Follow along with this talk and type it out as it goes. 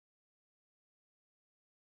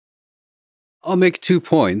I'll make 2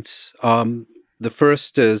 points. The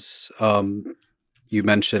first is you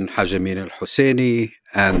mentioned Haj Amin al-Husseini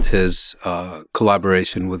and his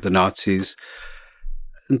collaboration with the Nazis.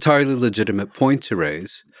 Entirely legitimate point to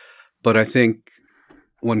raise, but I think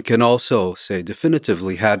one can also say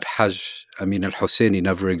definitively, had Haj Amin al-Husseini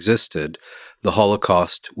never existed, the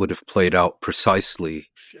Holocaust would have played out precisely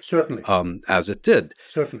Certainly. As it did.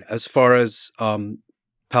 Certainly. As far as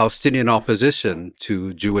Palestinian opposition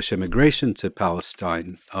to Jewish immigration to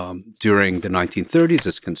Palestine during the 1930s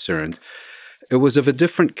is concerned, it was of a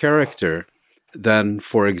different character than,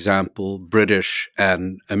 for example, British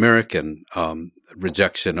and American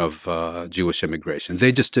rejection of Jewish immigration.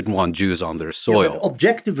 They just didn't want Jews on their soil. Yeah, but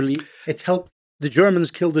objectively, it helped the Germans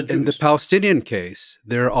kill the Jews. In the Palestinian case,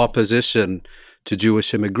 their opposition to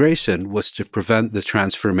Jewish immigration was to prevent the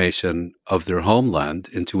transformation of their homeland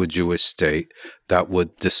into a Jewish state that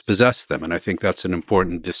would dispossess them. And I think that's an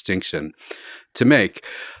important distinction to make.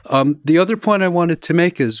 The other point I wanted to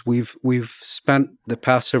make is we've spent the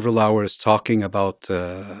past several hours talking about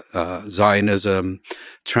Zionism,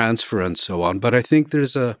 transfer, and so on. But I think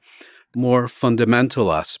there's a more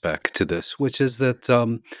fundamental aspect to this, which is that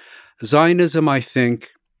Zionism, I think,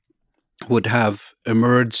 would have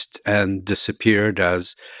emerged and disappeared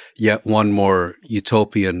as yet one more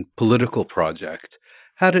utopian political project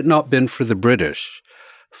had it not been for the British.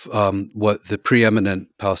 What the preeminent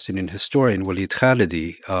Palestinian historian Walid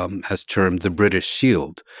Khalidi has termed the British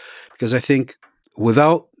shield. Because I think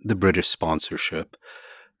without the British sponsorship,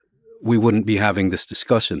 we wouldn't be having this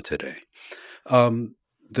discussion today.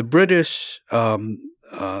 The British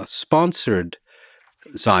sponsored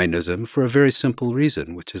Zionism for a very simple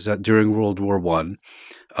reason, which is that during World War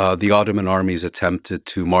I, the Ottoman armies attempted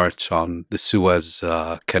to march on the Suez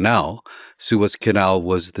Canal. Suez Canal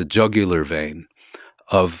was the jugular vein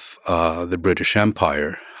of the British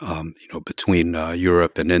Empire, between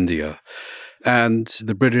Europe and India. And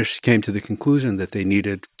the British came to the conclusion that they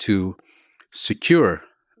needed to secure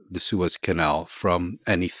the Suez Canal from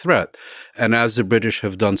any threat. And as the British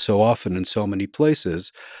have done so often in so many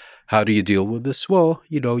places, how do you deal with this? Well,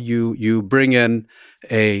 you bring in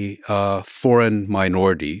a foreign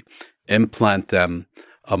minority, implant them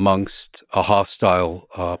amongst a hostile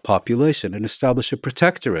population, and establish a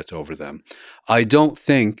protectorate over them. I don't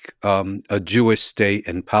think a Jewish state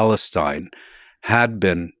in Palestine had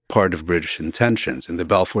been part of British intentions. And the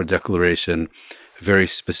Balfour Declaration very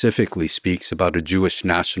specifically speaks about a Jewish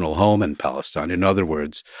national home in Palestine. In other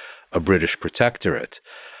words, a British protectorate.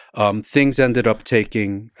 Things ended up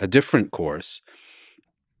taking a different course,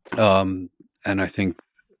 and I think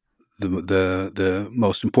the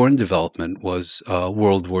most important development was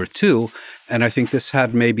World War II, and I think this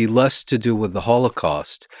had maybe less to do with the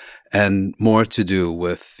Holocaust and more to do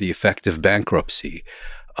with the effective bankruptcy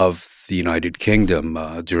of the United Kingdom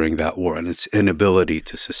during that war and its inability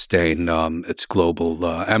to sustain its global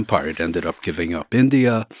empire. It ended up giving up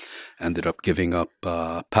India, ended up giving up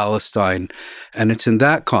Palestine. And it's in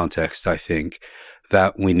that context, I think,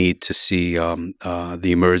 that we need to see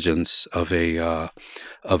the emergence of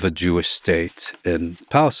a Jewish state in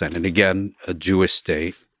Palestine. And again, a Jewish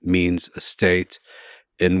state means a state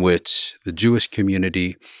in which the Jewish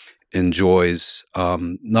community enjoys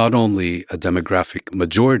not only a demographic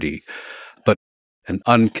majority, but an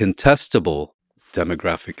uncontestable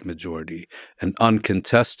demographic majority, an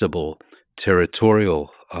uncontestable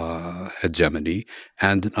territorial hegemony,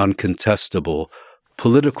 and an uncontestable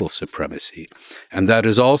political supremacy. And that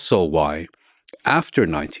is also why, after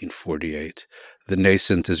 1948, the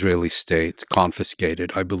nascent Israeli state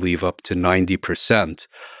confiscated, I believe, up to 90%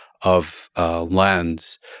 of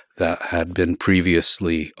lands that had been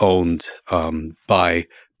previously owned by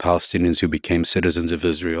Palestinians who became citizens of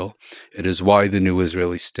Israel. It is why the new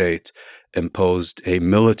Israeli state imposed a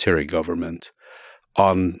military government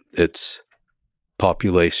on its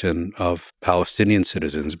population of Palestinian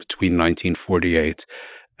citizens between 1948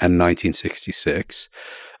 and 1966.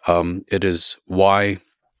 It is why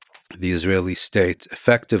the Israeli state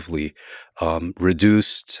effectively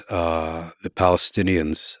reduced the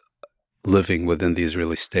Palestinians living within the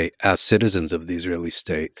Israeli state as citizens of the Israeli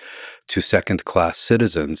state to second-class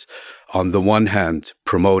citizens, on the one hand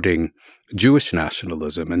promoting Jewish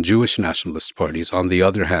nationalism and Jewish nationalist parties, on the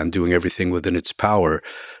other hand doing everything within its power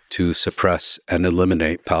to suppress and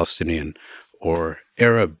eliminate Palestinian or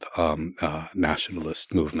Arab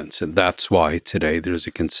nationalist movements. And that's why today there's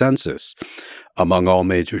a consensus among all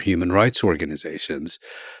major human rights organizations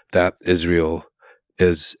that Israel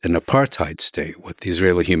is an apartheid state, what the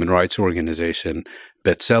Israeli Human Rights Organization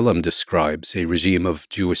B'Tselem describes a regime of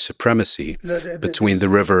Jewish supremacy between the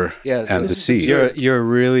river and the sea. You're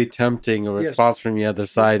really tempting a response from the other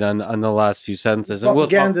side on the last few sentences. And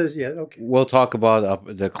we'll talk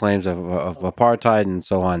about the claims of apartheid and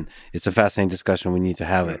so on. It's a fascinating discussion. We need to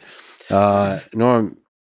have it. Norm?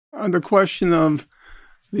 On the question of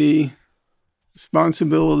the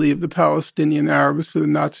responsibility of the Palestinian Arabs for the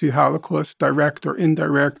Nazi Holocaust, direct or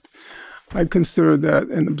indirect, I consider that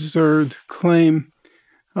an absurd claim.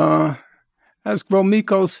 As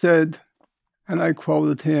Gromyko said, and I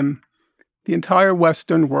quoted him, the entire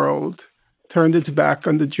Western world turned its back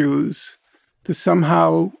on the Jews. To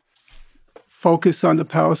somehow focus on the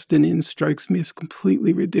Palestinians strikes me as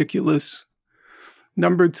completely ridiculous.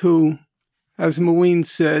 Number two, as Mouin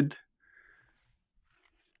said,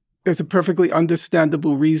 there's a perfectly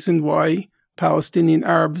understandable reason why Palestinian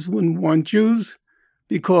Arabs wouldn't want Jews,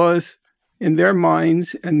 because in their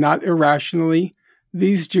minds, and not irrationally,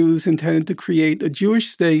 these Jews intended to create a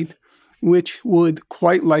Jewish state which would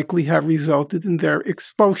quite likely have resulted in their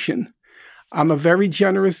expulsion. I'm a very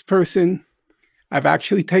generous person. I've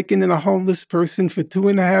actually taken in a homeless person for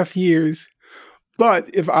 2.5 years. But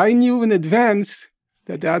if I knew in advance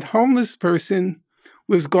that that homeless person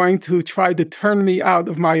was going to try to turn me out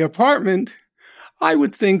of my apartment, I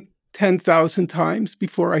would think 10,000 times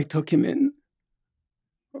before I took him in.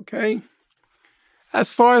 Okay?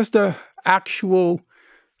 As far as the actual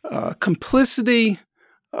complicity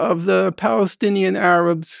of the Palestinian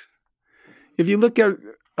Arabs, if you look at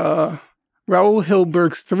Raoul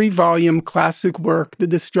Hilberg's 3-volume classic work, The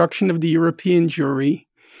Destruction of the European Jewry,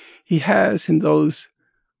 he has in those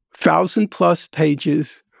 1,000+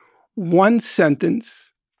 pages one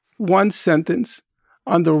sentence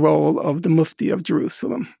on the role of the Mufti of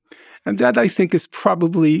Jerusalem. And that, I think, is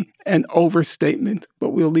probably an overstatement, but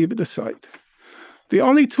we'll leave it aside. The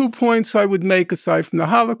only 2 points I would make aside from the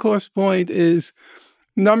Holocaust point is,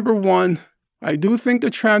 number one, I do think the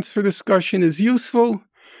transfer discussion is useful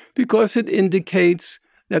because it indicates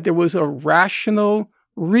that there was a rational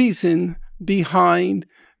reason behind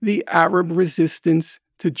the Arab resistance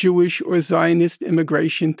to Jewish or Zionist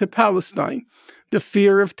immigration to Palestine, the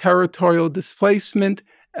fear of territorial displacement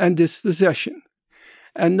and dispossession.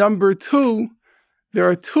 And number two, there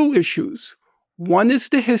are 2 issues. One is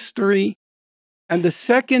the history, and the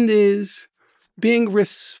second is being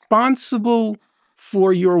responsible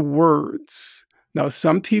for your words. Now,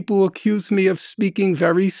 some people accuse me of speaking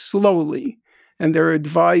very slowly, and they're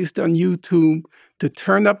advised on YouTube to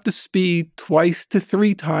turn up the speed 2 to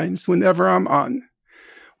 3 times whenever I'm on.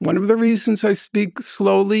 One of the reasons I speak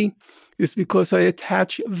slowly is because I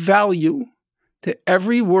attach value to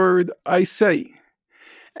every word I say.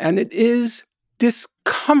 And it is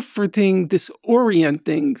discomforting,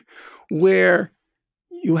 disorienting, where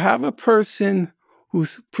you have a person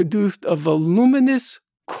who's produced a voluminous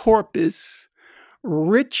corpus,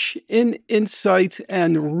 rich in insights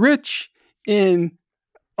and rich in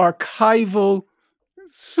archival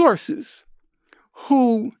sources,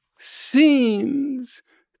 who seems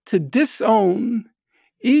to disown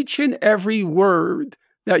each and every word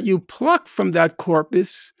that you pluck from that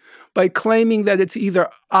corpus by claiming that it's either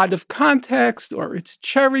out of context or it's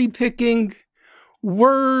cherry picking.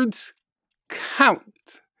 Words count.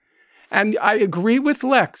 And I agree with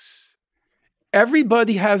Lex.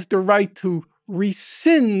 Everybody has the right to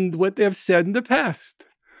rescind what they've said in the past.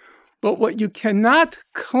 But what you cannot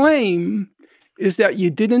claim is that you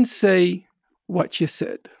didn't say what you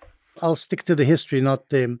said. I'll stick to the history, not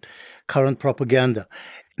the current propaganda.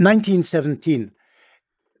 1917,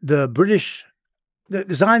 the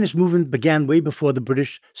Zionist movement began way before the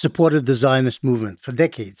British supported the Zionist movement for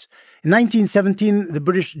decades. In 1917, the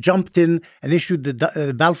British jumped in and issued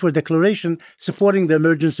the Balfour Declaration supporting the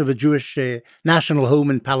emergence of a Jewish national home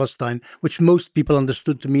in Palestine, which most people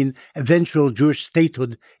understood to mean eventual Jewish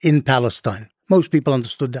statehood in Palestine. Most people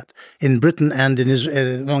understood that in Britain and in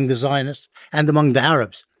Israel, among the Zionists and among the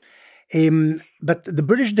Arabs. But the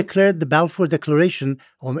British declared the Balfour Declaration,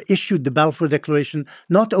 or issued the Balfour Declaration,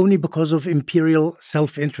 not only because of imperial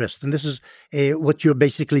self-interest, and this is what you're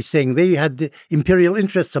basically saying. They had the imperial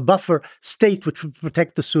interests, a buffer state which would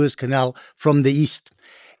protect the Suez Canal from the east.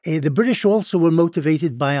 The British also were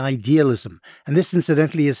motivated by idealism, and this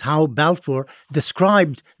incidentally is how Balfour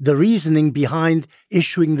described the reasoning behind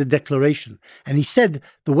issuing the declaration. And he said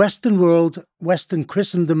the Western world, Western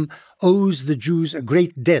Christendom, owes the Jews a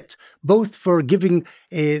great debt, both for giving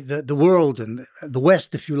the world and the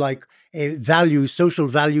West, if you like, values, social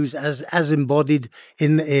values as embodied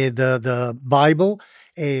in the Bible,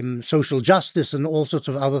 social justice and all sorts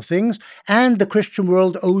of other things. And the Christian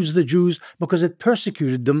world owes the Jews because it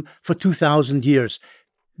persecuted them for 2,000 years.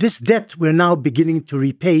 This debt we're now beginning to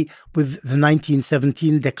repay with the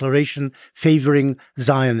 1917 declaration favoring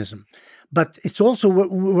Zionism. But it's also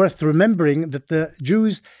worth remembering that the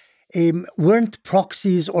Jews weren't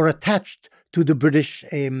proxies or attached to the British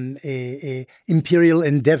imperial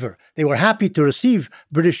endeavor. They were happy to receive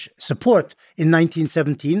British support in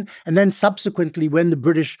 1917, and then subsequently when the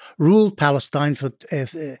British ruled Palestine for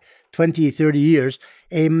 20, 30 years,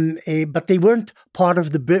 but they weren't part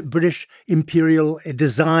of the British imperial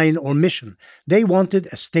design or mission. They wanted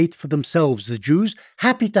a state for themselves, the Jews,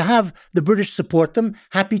 happy to have the British support them,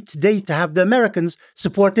 happy today to have the Americans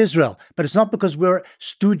support Israel. But it's not because we're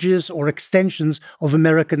stooges or extensions of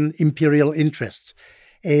American imperial interests.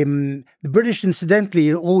 The British,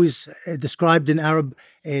 incidentally, are always described in Arab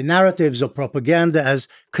narratives or propaganda as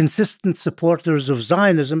consistent supporters of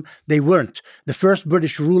Zionism. They weren't. The first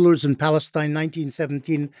British rulers in Palestine,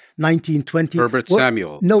 1917, 1920. Herbert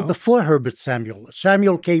Samuel. No, before Herbert Samuel.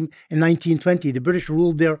 Samuel came in 1920. The British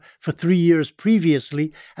ruled there for 3 years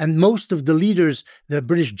previously, and most of the leaders, the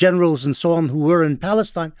British generals and so on, who were in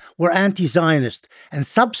Palestine, were anti-Zionist. And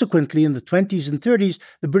subsequently, in the 20s and 30s,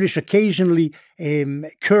 the British occasionally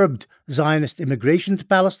curbed Zionist immigration to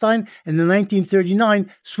Palestine, and in 1939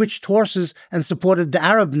 switched horses and supported the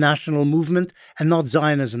Arab national movement and not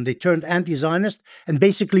Zionism. They turned anti-Zionist and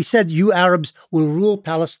basically said, you Arabs will rule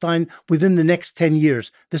Palestine within the next 10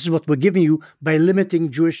 years. This is what we're giving you by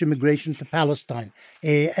limiting Jewish immigration to Palestine.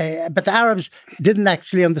 But the Arabs didn't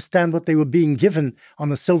actually understand what they were being given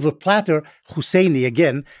on a silver platter, Husseini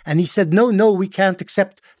again, and he said, no, we can't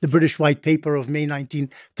accept the British White Paper of May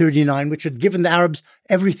 1939, which had given the Arabs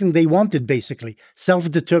everything they wanted, basically,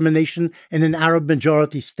 self-determination in an Arab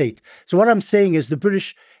majority state. So what I'm saying is the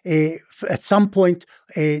British, at some point,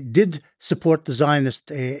 did support the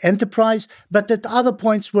Zionist enterprise, but at other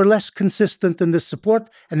points were less consistent in this support.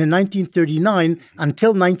 And in 1939, until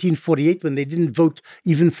 1948, when they didn't vote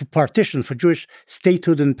even for partition, for Jewish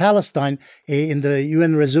statehood in Palestine in the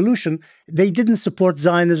UN resolution, they didn't support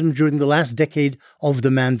Zionism during the last decade of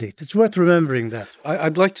the mandate. It's worth remembering that.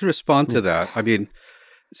 I'd like to respond to that. I mean,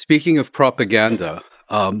 speaking of propaganda,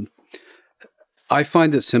 I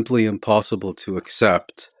find it simply impossible to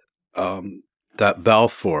accept that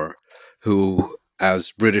Balfour, who,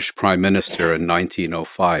 as British Prime Minister in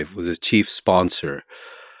 1905, was a chief sponsor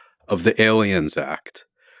of the Aliens Act,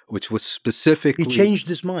 which was specifically... He changed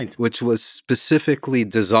his mind. Which was specifically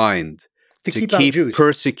designed to keep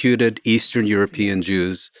persecuted Eastern European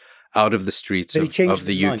Jews out of the streets of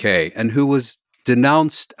the UK, and who was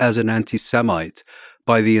denounced as an anti-Semite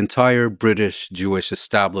by the entire British Jewish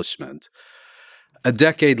establishment. A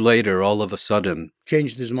decade later, all of a sudden...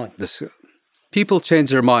 Changed his mind. People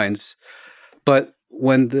change their minds, but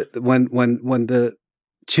when the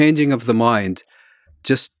changing of the mind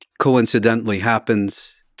just coincidentally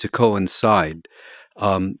happens to coincide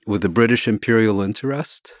with the British imperial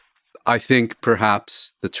interest, I think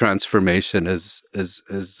perhaps the transformation is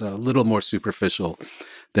a little more superficial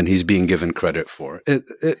than he's being given credit for.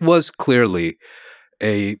 It was clearly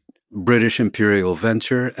a British imperial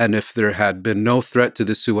venture, and if there had been no threat to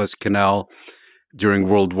the Suez Canal during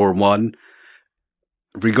World War I,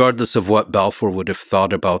 regardless of what Balfour would have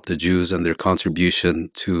thought about the Jews and their contribution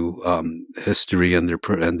to history and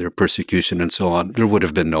their persecution and so on, there would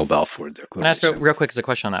have been no Balfour declaration. Can I ask real quick as a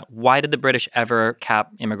question on that? Why did the British ever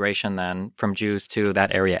cap immigration then from Jews to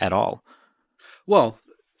that area at all? Well,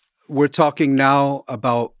 we're talking now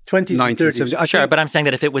about 1970. Sure, but I'm saying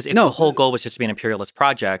that if the whole goal was just to be an imperialist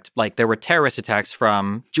project, like there were terrorist attacks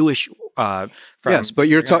from Jewish... yes, but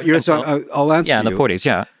you're talking... I'll answer you. Yeah, in the 40s,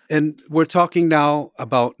 yeah. And we're talking now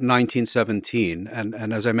about 1917.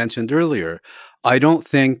 And as I mentioned earlier, I don't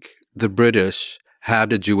think the British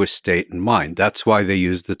had a Jewish state in mind. That's why they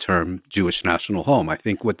used the term Jewish national home. I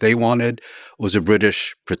think what they wanted was a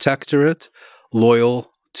British protectorate,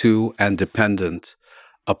 loyal to and dependent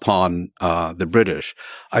upon the British.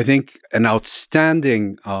 I think an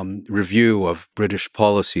outstanding review of British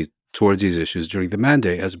policy towards these issues during the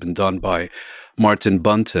mandate has been done by Martin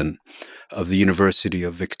Bunton of the University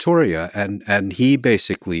of Victoria, and he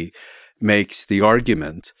basically makes the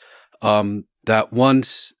argument that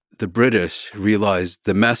once the British realized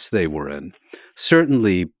the mess they were in,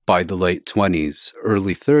 certainly by the late 20s,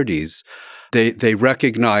 early 30s, they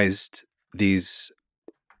recognized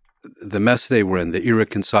the mess they were in, the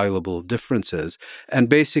irreconcilable differences, and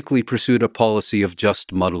basically pursued a policy of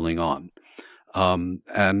just muddling on, and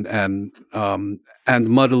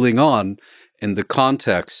muddling on in the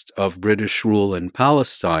context of British rule in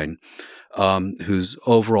Palestine whose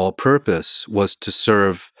overall purpose was to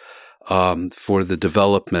serve for the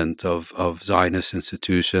development of Zionist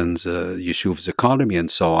institutions, Yeshuv's economy,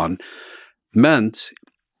 and so on, meant,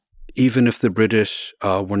 even if the British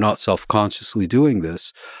were not self-consciously doing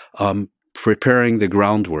this, preparing the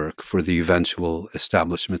groundwork for the eventual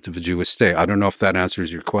establishment of a Jewish state. I don't know if that answers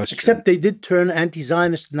your question. Except they did turn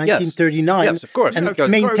anti-Zionist in 1939. Yes, of course. And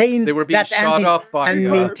maintained they were being shot up by...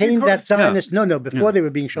 maintained that Zionist... No, before they were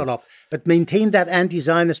being shot up. But maintained that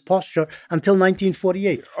anti-Zionist posture until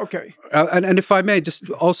 1948. Okay. And if I may, just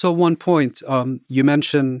also one point. You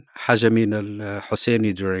mentioned Haj Amin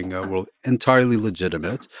al-Husseini during World... Entirely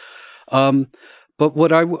legitimate. But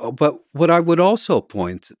what I would also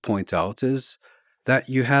point out is that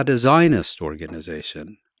you had a Zionist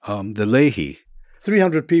organization, the Lehi.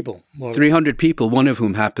 300 people. 300 people, one of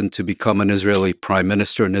whom happened to become an Israeli prime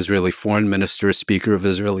minister, an Israeli foreign minister, a speaker of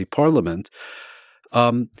Israeli parliament.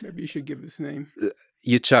 Maybe you should give his name.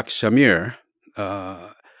 Yitzhak Shamir,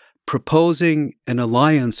 proposing an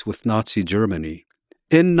alliance with Nazi Germany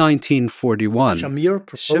in 1941. Shamir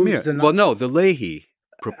proposed? Well, no, the Lehi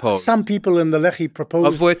proposed. Some people in the Lehi proposed.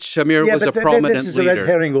 Of which Shamir was a prominent leader. This is a red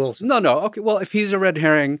herring also. No. Okay, well, if he's a red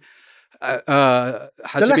herring, Haj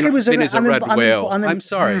Amin is a red whale. I'm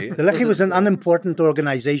sorry. The Lehi was an unimportant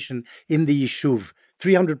organization in the Yishuv.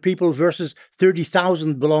 300 people versus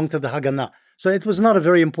 30,000 belonged to the Haganah. So it was not a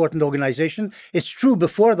very important organization. It's true,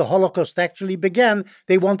 before the Holocaust actually began,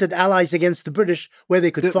 they wanted allies against the British where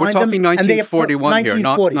they could find them. We're talking 1941 here,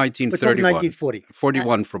 not 1931. 1940.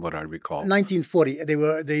 41 from what I recall.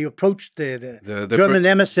 1940. They approached the German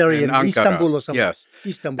emissary in Istanbul or something. Yes.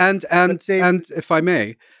 Istanbul. And if I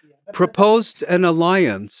may, proposed an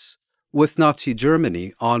alliance with Nazi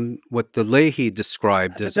Germany on what the Lehi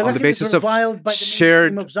described as on the basis of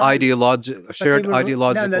shared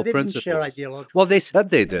ideological principles. Well, they said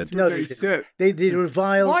they did. No, they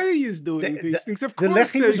reviled. Why are you doing these things? Of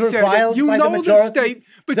course the Lehi was reviled you by know the majority. The state,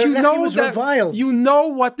 but the you Lehi know was that reviled. You know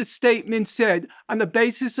what the statement said on the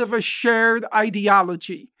basis of a shared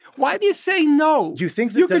ideology. Why do you say no? Do you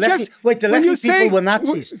think that the Lehi people were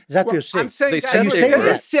Nazis? Is that what you're saying? I'm saying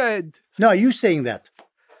they said. No, are you saying that?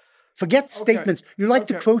 Forget statements. You like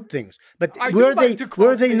to quote things, but were they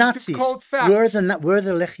Nazis? Were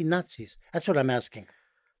the Lehi Nazis? That's what I'm asking.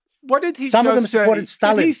 What did he Some just of them supported say?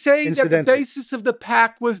 Stalin. Did he say that the basis of the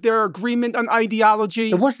pact was their agreement on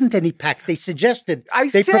ideology? There wasn't any pact. They suggested.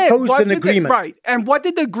 They proposed an agreement. Right. And what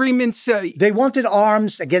did the agreement say? They wanted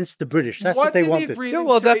arms against the British. That's what they wanted.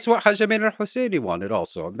 That's what Haj Amin al-Husseini wanted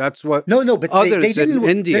also. That's what but others they didn't, in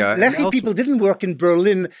India. The Lehi people didn't work in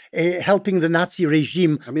Berlin helping the Nazi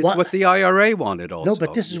regime. I mean, it's what the IRA wanted also. No,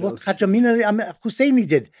 but this is what Haj Amin al-Husseini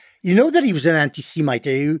did. You know that he was an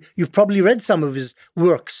anti-Semite. You've probably read some of his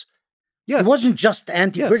works. Yes. It wasn't just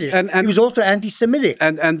anti-British. And he was also anti-Semitic.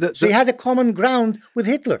 So he had a common ground with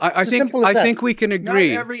Hitler. I think we can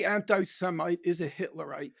agree. Not every anti-Semite is a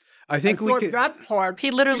Hitlerite. I think we can. That part.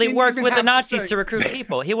 He literally worked with the Nazis to recruit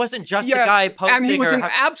people. He wasn't just a guy posting. And he was an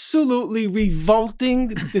absolutely revolting,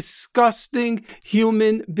 disgusting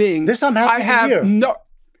human being. This I'm happy to hear.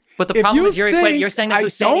 But the problem is you're saying that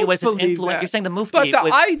Husseini was his influence. You're saying the Mufti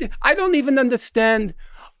was... I don't even understand.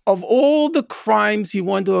 Of all the crimes you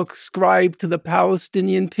want to ascribe to the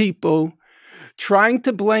Palestinian people, trying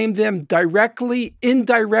to blame them directly,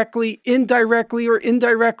 indirectly, or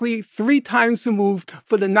indirectly 3 times removed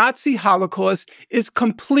for the Nazi Holocaust is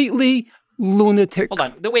completely lunatic. Hold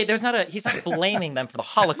on. Wait, he's not blaming them for the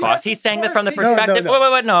Holocaust. He's saying that from the perspective...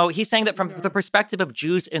 No. He's saying that from the perspective of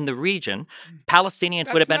Jews in the region,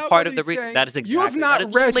 Palestinians would have been part of the region. That is exactly You have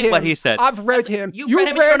not read him. What he said. I've read him. You read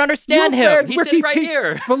him and you don't understand him. He sits right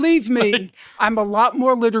here. Believe me, I'm a lot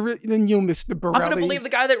more literate than you, Mr. Borelli. I'm going to believe the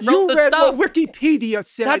guy that wrote the stuff. What Wikipedia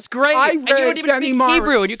said. That's great. And you don't even speak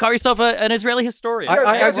Hebrew, and you call yourself an Israeli historian.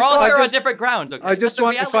 We're all here on different grounds. Okay? I just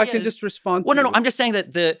want, if I can just respond to No, I'm just saying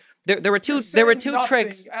that there were two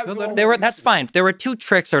tricks. That's fine. There were 2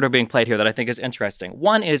 tricks that are being played here that I think is interesting.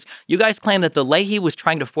 One is you guys claim that the Lehi was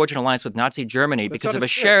trying to forge an alliance with Nazi Germany because of a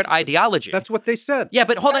shared ideology. That's what they said. Yeah,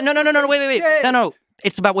 but hold on. No, wait. No.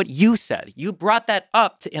 It's about what you said. You brought that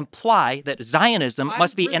up to imply that Zionism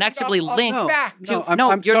must be inexorably linked to...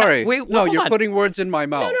 I'm sorry. You're putting words in my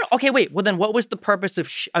mouth. No. Okay, wait. Well, then what was the purpose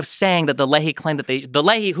of saying that the Lehi claimed that the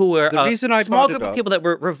Lehi, who were a small group of people that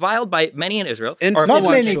were reviled by many in Israel... Not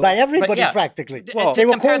many, by everybody practically. They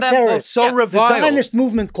were called terrorists. Reviled. The Zionist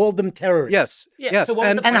movement called them terrorists. Yes. So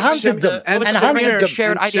and hunted them. And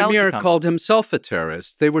Shamir called himself a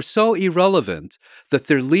terrorist. They were so irrelevant that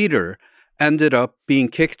their leader ended up being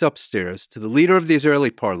kicked upstairs to the leader of the Israeli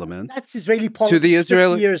parliament. That's Israeli politics. To the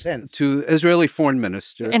years hence. To Israeli foreign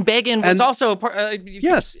minister. And Begin was also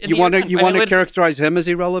yes. You want to characterize him as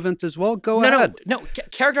irrelevant as well? Go ahead. No.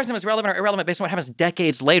 Characterize him as relevant or irrelevant based on what happens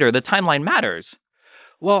decades later. The timeline matters.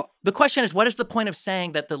 Well, the question is, what is the point of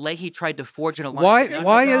saying that the Leahy tried to forge an alliance?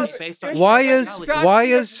 Why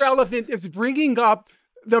is relevant is bringing up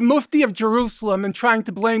the Mufti of Jerusalem and trying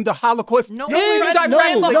to blame the Holocaust. The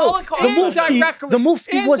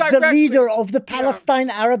Mufti was the leader of the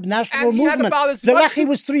Palestine Arab National Movement. The Leahy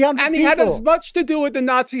was 300 people. And he had as much to do with the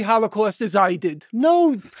Nazi Holocaust as I did.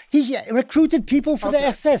 No, he recruited people for the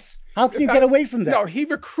SS. How can you get away from that? No, he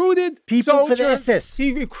recruited people soldiers, for the SS.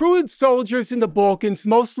 He recruited soldiers in the Balkans,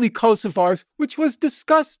 mostly Kosovars, which was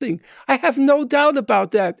disgusting. I have no doubt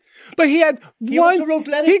about that. But he had he also wrote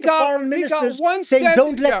letters to foreign ministers saying,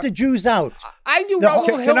 "Don't let the Jews out." I knew Raoul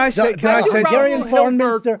the Hungarian foreign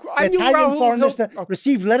minister, the Italian foreign minister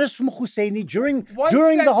received letters from Husseini during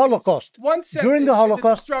the Holocaust. During the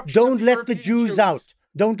Holocaust, don't let the Jews out.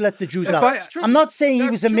 Don't let the Jews out. I'm not saying he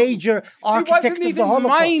was a major architect of the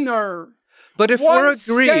Holocaust. Minor. But if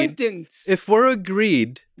we're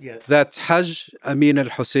agreed that Hajj Amin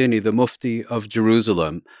al-Husseini, the Mufti of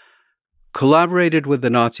Jerusalem, collaborated with the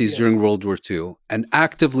Nazis during World War II and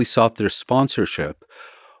actively sought their sponsorship,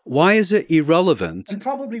 why is it irrelevant? And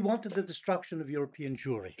probably wanted the destruction of European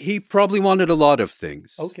Jewry. He probably wanted a lot of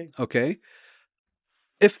things. Okay.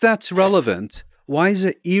 If that's relevant, why is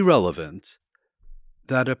it irrelevant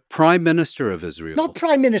that a prime minister of Israel... Not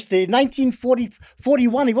prime minister. In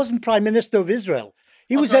 1941, he wasn't prime minister of Israel.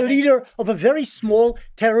 He was a leader of a very small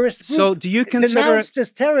terrorist group. So do you consider denounced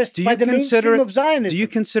as terrorists by the mainstream of Zionism. Do you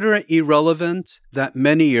consider it irrelevant that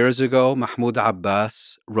many years ago Mahmoud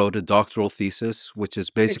Abbas wrote a doctoral thesis, which is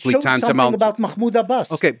basically tantamount about Mahmoud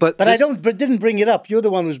Abbas? Okay, but I didn't bring it up. You're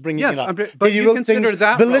the one who's bringing it up. But you consider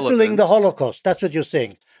that belittling relevant. the Holocaust. That's what you're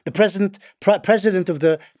saying. The president of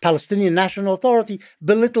the Palestinian National Authority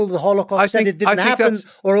belittled the Holocaust, said it didn't happen,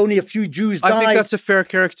 or only a few Jews died. I think that's a fair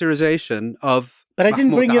characterization of. But I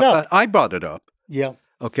didn't bring it up. I brought it up. Yeah.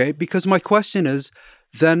 Okay, because my question is,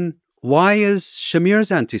 then why is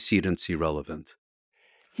Shamir's antecedents irrelevant?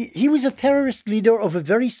 He was a terrorist leader of a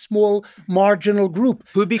very small marginal group.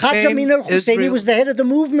 Who became Hajj Amin al-Husseini was the head of the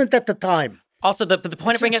movement at the time. Also, the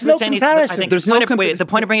point of bringing up Husseini, the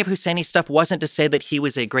point of bringing up Husseini stuff wasn't to say that he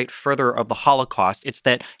was a great furtherer of the Holocaust. It's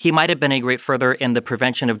that he might have been a great furtherer in the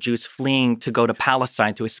prevention of Jews fleeing to go to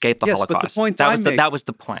Palestine to escape the Holocaust. But the point that was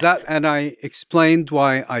the point. And I explained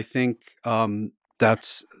why I think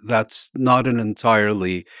that's not an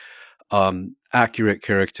entirely accurate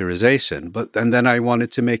characterization. And then I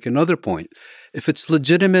wanted to make another point. If it's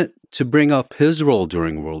legitimate to bring up his role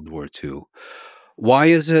during World War II, why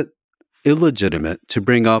is it illegitimate to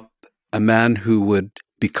bring up a man who would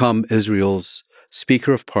become Israel's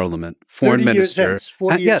Speaker of Parliament, Foreign Minister?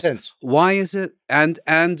 40 years since. Why is it? And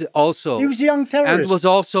also he was a young terrorist and was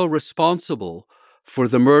also responsible for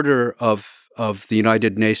the murder of the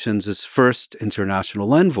United Nations' first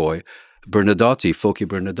international envoy, Foki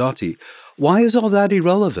Bernadoti. Why is all that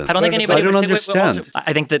irrelevant? I don't think anybody. I don't understand.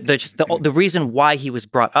 I think that the reason why he was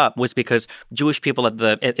brought up was because Jewish people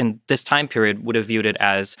in this time period would have viewed it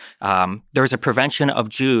as there was a prevention of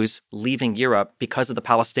Jews leaving Europe because of the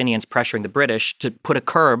Palestinians pressuring the British to put a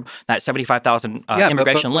curb that 75,000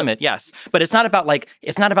 immigration limit. Yes, but it's not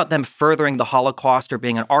about them furthering the Holocaust or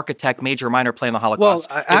being an architect, major or minor play in the Holocaust.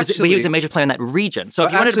 Well, he was a major player in that region. So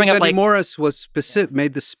if you wanted to bring up Benny Morris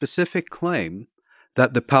made the specific claim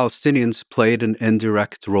that the Palestinians played an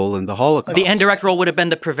indirect role in the Holocaust. The indirect role would have been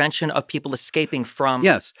the prevention of people escaping from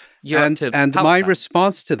Europe to and Palestine. My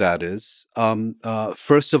response to that is,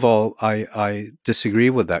 first of all, I disagree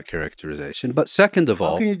with that characterization. But second of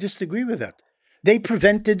all... How can you disagree with that? They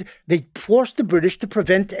forced the British to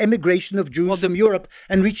prevent emigration of Jews from Europe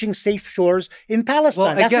and reaching safe shores in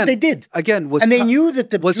Palestine. That's what they did. And they knew that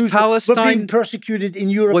the Jews were being persecuted in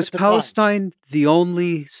Europe. Was Palestine the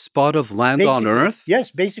only spot of land on earth? Yes,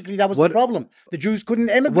 basically that was the problem. The Jews couldn't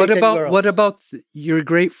emigrate anywhere else. What about your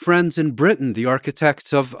great friends in Britain, the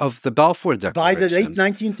architects of the Balfour Declaration? By the late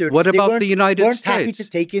 1930s, what about the United States? They weren't happy to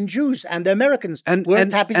take in Jews, and the Americans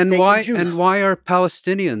weren't happy to take in Jews. And why are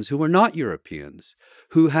Palestinians, who were not Europeans,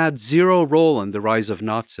 who had zero role in the rise of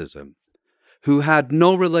Nazism, who had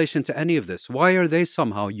no relation to any of this, why are they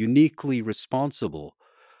somehow uniquely responsible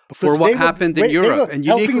for what happened in Europe and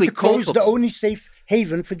uniquely to close the only safe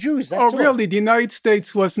haven for Jews? That's really? The United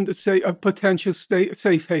States wasn't a potential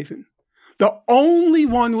safe haven. The only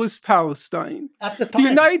one was Palestine. At the time. The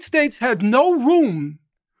United States had no room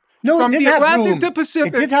No, from it did the have Atlantic room. to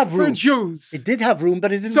Pacific It did have room for Jews. It did have room,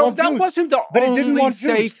 but it didn't So want that Jews. wasn't the But it didn't only want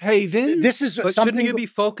Jews. safe haven. This is But something. shouldn't you be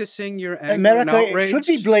focusing your anger America and outrage? should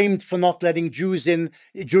be blamed for not letting Jews in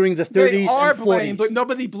during the 30s They are and 40s. blamed, but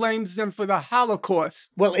nobody blames them for the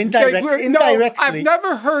Holocaust. Well, indirectly. No, I've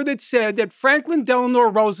never heard it said that Franklin Delano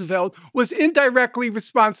Roosevelt was indirectly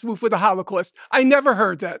responsible for the Holocaust. I never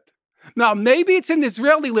heard that. Now, maybe it's in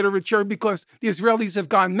Israeli literature because the Israelis have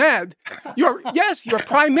gone mad. Your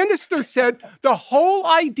prime minister said the whole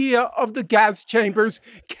idea of the gas chambers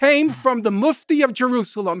came from the Mufti of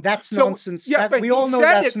Jerusalem. That's nonsense. Yeah, but we all know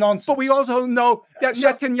that's nonsense. But we also know that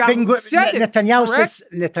Netanyahu said it.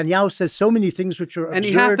 Netanyahu says so many things which are absurd, and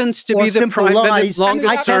he happens to be the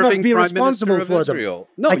longest serving prime minister of Israel.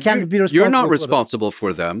 No, I can't be responsible. You're not responsible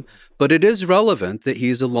for them, but it is relevant that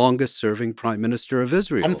he's the longest serving prime minister of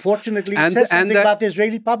Israel. Unfortunately, it says something about the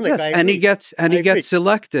Israeli public. Yes, and he gets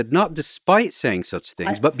elected not despite saying such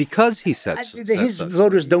things, but because he said his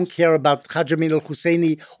voters don't care about Haj Amin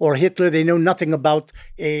al-Husseini or Hitler. They know nothing about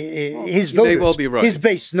his voters. They will be right. His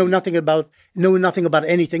base know nothing about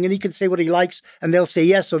anything, and he can say what he likes, and they'll say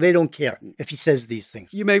yes, so they don't care if he says these things.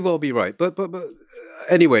 You may well be right, but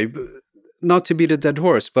anyway. Not to beat a dead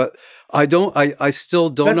horse, but I still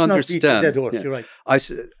don't understand. Let's not beat a dead horse. Yeah. You're right.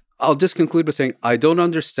 I'll just conclude by saying I don't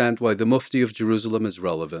understand why the Mufti of Jerusalem is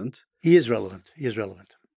relevant. He is relevant.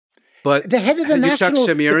 But the head of the national,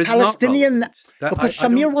 the Palestinian, because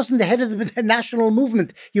Shamir wasn't the head of the national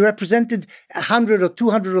movement. He represented 100 or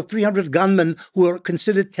 200 or 300 gunmen who were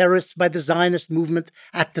considered terrorists by the Zionist movement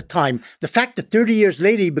at the time. The fact that 30 years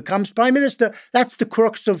later he becomes prime minister, that's the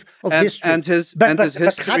crux of history. But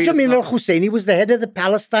Haj Amin al-Husseini was the head of the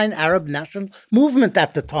Palestine Arab National Movement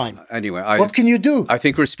at the time. Anyway, what can you do? I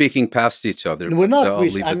think we're speaking past each other. We're not. I'll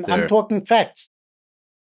leave it there. I'm talking facts.